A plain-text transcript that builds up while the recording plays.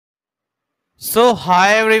So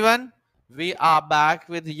hi everyone, we are back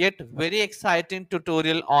with yet very exciting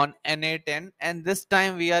tutorial on n8n and this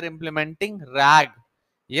time we are implementing RAG.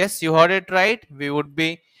 Yes, you heard it right. We would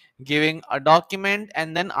be giving a document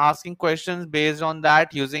and then asking questions based on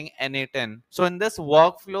that using n8n. So in this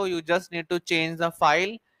workflow, you just need to change the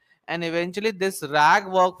file and eventually this RAG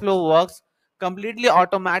workflow works completely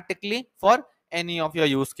automatically for any of your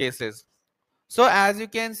use cases. So as you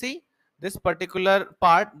can see, this particular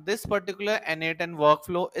n8n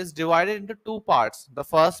workflow is divided into two parts. The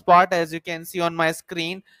first part, as you can see on my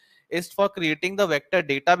screen, is for creating the vector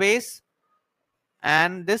database,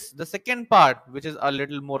 and the second part, which is a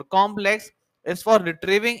little more complex, is for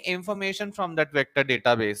retrieving information from that vector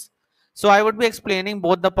database. So I would be explaining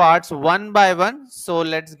both the parts one by one. So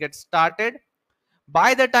let's get started.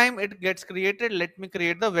 By the time it gets created, let me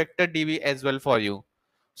create the vector DB as well for you.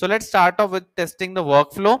 So let's start off with testing the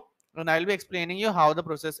workflow and I'll be explaining you how the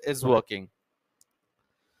process is working.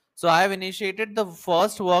 So I have initiated the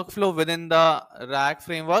first workflow within the RAG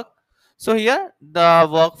framework. So here the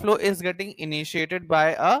workflow is getting initiated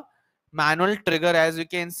by a manual trigger, as you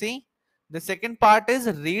can see. The second part is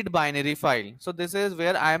read binary file. So this is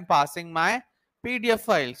where I am passing my PDF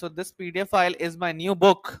file. So this PDF file is my new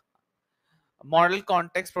book, Model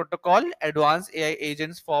Context Protocol, Advanced AI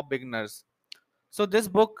Agents for Beginners. So this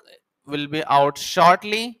book will be out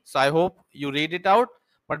shortly. So I hope you read it out.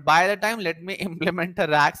 But by the time, let me implement a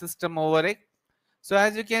rack system over it. So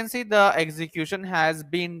as you can see, the execution has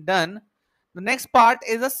been done. The next part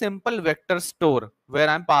is a simple vector store where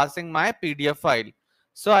I'm passing my PDF file.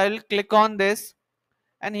 So I will click on this,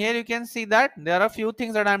 and here you can see that there are a few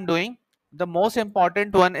things that I'm doing. The most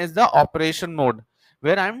important one is the operation mode,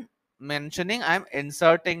 where I'm mentioning I'm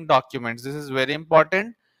inserting documents. This is very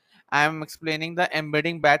important. I'm explaining the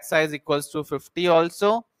embedding batch size equals to 50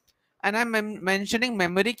 also, and I'm mentioning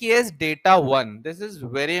memory key as data 1. This is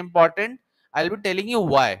very important. I'll be telling you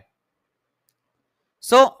why.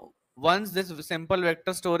 So once this simple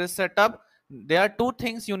vector store is set up, there are two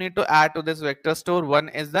things you need to add to this vector store. One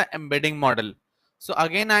is the embedding model. So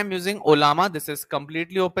again, I'm using Olama. This is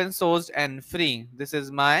completely open sourced and free. This is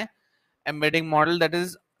my embedding model, that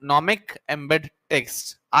is Nomic Embed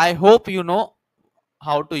Text. I hope you know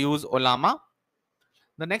how to use Olama.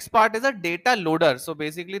 The next part is a data loader. So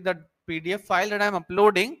basically the PDF file that I'm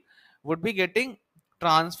uploading would be getting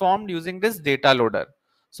transformed using this data loader.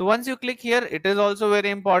 So once you click here, it is also very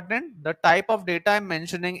important. The type of data I'm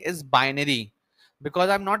mentioning is binary, because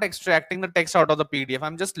I'm not extracting the text out of the PDF.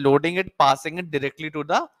 I'm just loading it, passing it directly to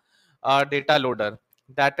the data loader.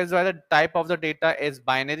 That is why the type of the data is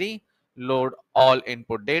binary, load all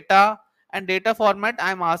input data, and data format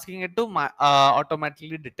I'm asking it to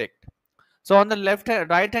automatically detect. So on the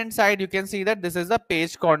right hand side, you can see that this is the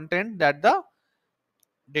page content that the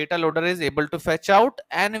data loader is able to fetch out,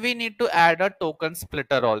 and we need to add a token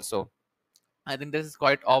splitter also. I think this is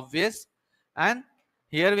quite obvious. And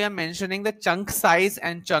here we are mentioning the chunk size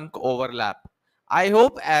and chunk overlap. I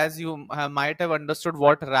hope as you might have understood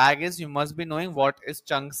what RAG is, you must be knowing what is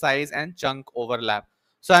chunk size and chunk overlap.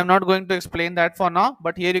 So I'm not going to explain that for now,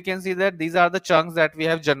 but here you can see that these are the chunks that we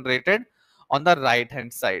have generated on the right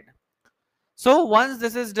hand side. So once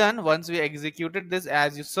this is done, once we executed this,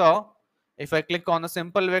 as you saw, if I click on a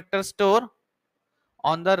simple vector store,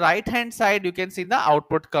 on the right hand side, you can see the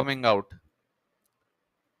output coming out.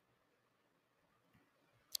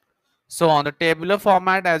 So on the tabular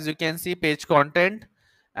format, as you can see, page content,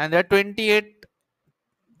 and there are 28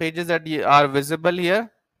 pages that are visible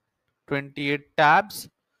here, 28 tabs,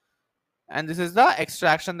 and this is the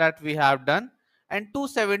extraction that we have done, and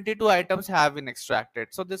 272 items have been extracted.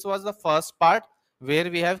 So this was the first part where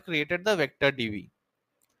we have created the vector DB.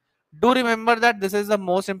 Do remember that this is the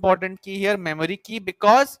most important key here, memory key,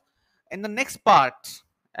 because in the next part,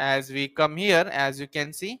 as we come here, as you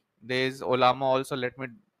can see, there is Olama also. Let me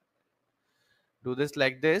do this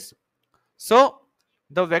like this. So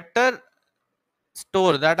the vector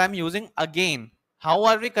store that I'm using, again, how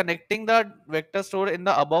are we connecting the vector store in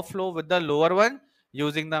the above flow with the lower one?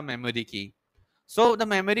 Using the memory key. So the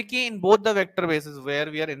memory key in both the vector bases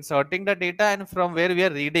where we are inserting the data and from where we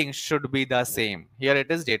are reading should be the same. Here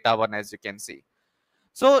it is data 1, as you can see.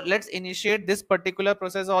 So let's initiate this particular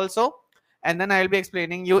process also, and then I'll be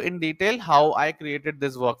explaining you in detail how I created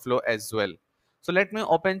this workflow as well. So let me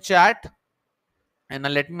open chat and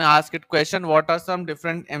let me ask it question. What are some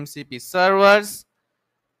different MCP servers?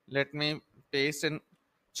 Let me paste in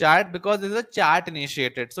chat because this is a chat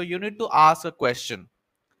initiated. So you need to ask a question.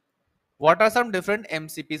 What are some different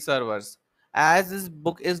MCP servers? As this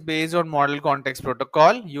book is based on Model Context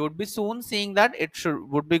Protocol, you would be soon seeing that it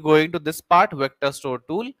would be going to this part, vector store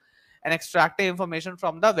tool, and extracting information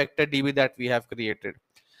from the vector DB that we have created.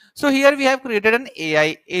 So here we have created an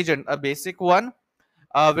AI agent, a basic one.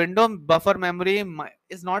 Window buffer memory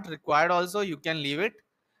is not required also, you can leave it.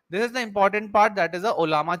 This is the important part, that is a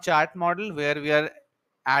Ollama chat model where we are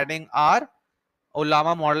adding our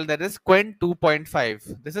Ollama model, that is Qwen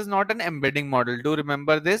 2.5. This is not an embedding model, do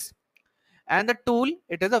remember this. And the tool,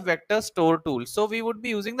 it is a vector store tool. So we would be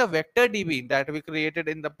using the vector DB that we created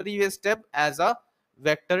in the previous step as a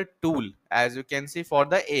vector tool, as you can see, for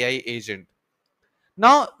the AI agent.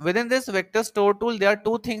 Now, within this vector store tool, there are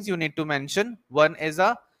two things you need to mention. One is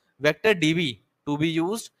a vector DB to be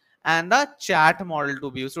used and the chat model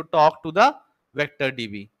to be used to talk to the vector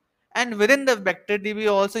DB. And within the vector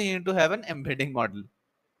DB also you need to have an embedding model.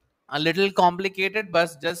 A little complicated,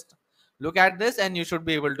 but just look at this and you should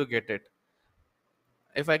be able to get it.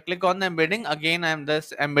 If I click on the embedding, again I'm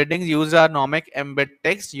this embedding user nomic embed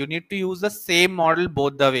text. You need to use the same model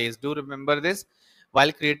both the ways. Do remember this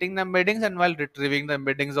while creating the embeddings and while retrieving the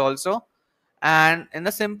embeddings also. And in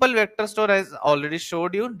the simple vector store, as already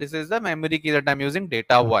showed you, this is the memory key that I'm using,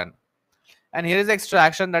 data 1. And here is the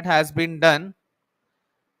extraction that has been done.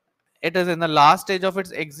 It is in the last stage of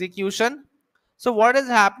its execution. So what is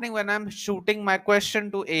happening when I'm shooting my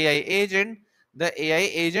question to AI agent? The AI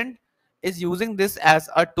agent is using this as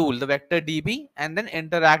a tool, the vector DB, and then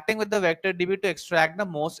interacting with the vector DB to extract the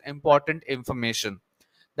most important information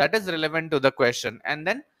that is relevant to the question, and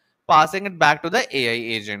then passing it back to the AI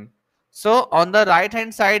agent. So on the right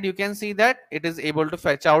hand side, you can see that it is able to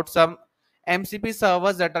fetch out some MCP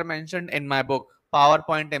servers that are mentioned in my book.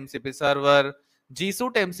 PowerPoint MCP server, G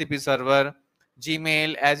Suite MCP server,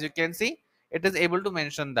 Gmail, as you can see, it is able to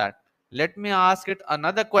mention that. Let me ask it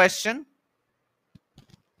another question.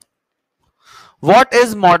 What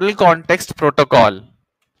is model context protocol?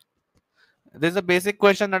 This is a basic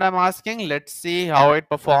question that I'm asking. Let's see how it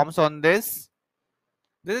performs on this.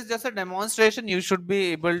 This is just a demonstration. You should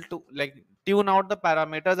be able to like tune out the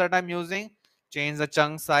parameters that I'm using, change the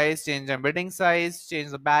chunk size, change the embedding size,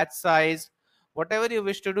 change the batch size, whatever you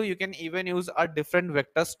wish to do. You can even use a different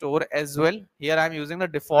vector store as well. Here I'm using the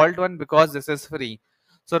default one because this is free.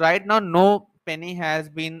 So right now no penny has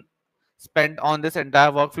been spent on this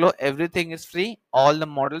entire workflow. Everything is free. All the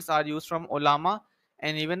models are used from Ollama,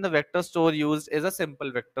 and even the vector store used is a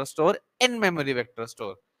simple vector store, in-memory vector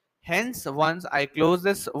store. Hence, once I close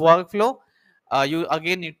this workflow, you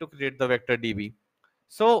again need to create the vector DB.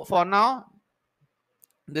 So for now,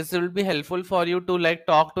 this will be helpful for you to like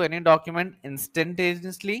talk to any document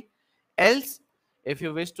instantaneously. Else, if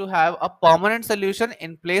you wish to have a permanent solution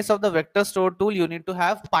in place of the vector store tool, you need to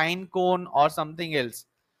have Pinecone or something else.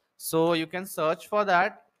 So you can search for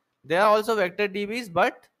that. There are also vector DBs,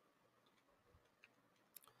 but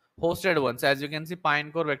hosted ones, as you can see,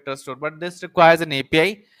 Pinecore vector store, but this requires an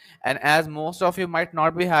API, and as most of you might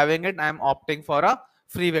not be having it, I'm opting for a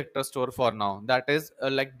free vector store for now. That is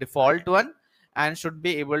like default one and should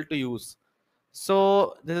be able to use.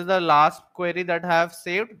 So this is the last query that I have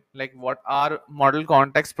saved, like what are model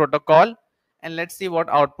context protocol, and let's see what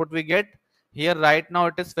output we get. Here right now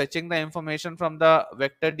it is fetching the information from the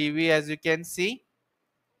vector DB, as you can see.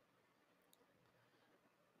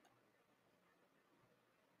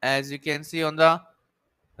 As you can see on the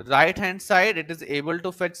right hand side, it is able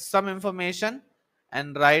to fetch some information,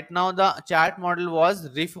 and right now the chat model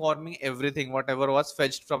was reforming everything whatever was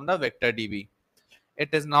fetched from the vector DB. It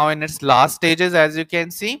is now in its last stages, as you can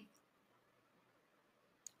see,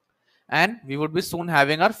 and we would be soon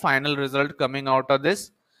having our final result coming out of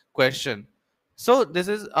this question. So this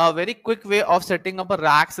is a very quick way of setting up a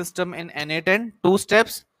rack system in n8n. Two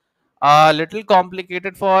steps, a little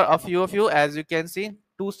complicated for a few of you. As you can see,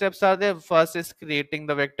 two steps are there. First is creating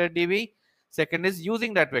the vector DB, second is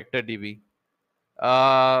using that vector DB.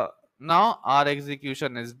 uh, Now our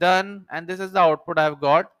execution is done, and this is the output I've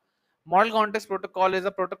got. Model context protocol is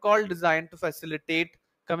a protocol designed to facilitate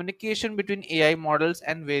communication between AI models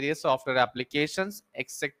and various software applications,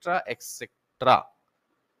 etc., etc.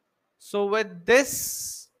 So with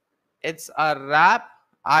this, it's a wrap.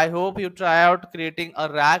 I hope you try out creating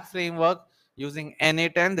a RAG framework using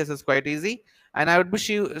n8n. This is quite easy, and I would be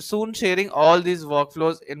soon sharing all these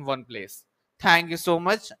workflows in one place. Thank you so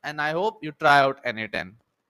much, and I hope you try out n8n.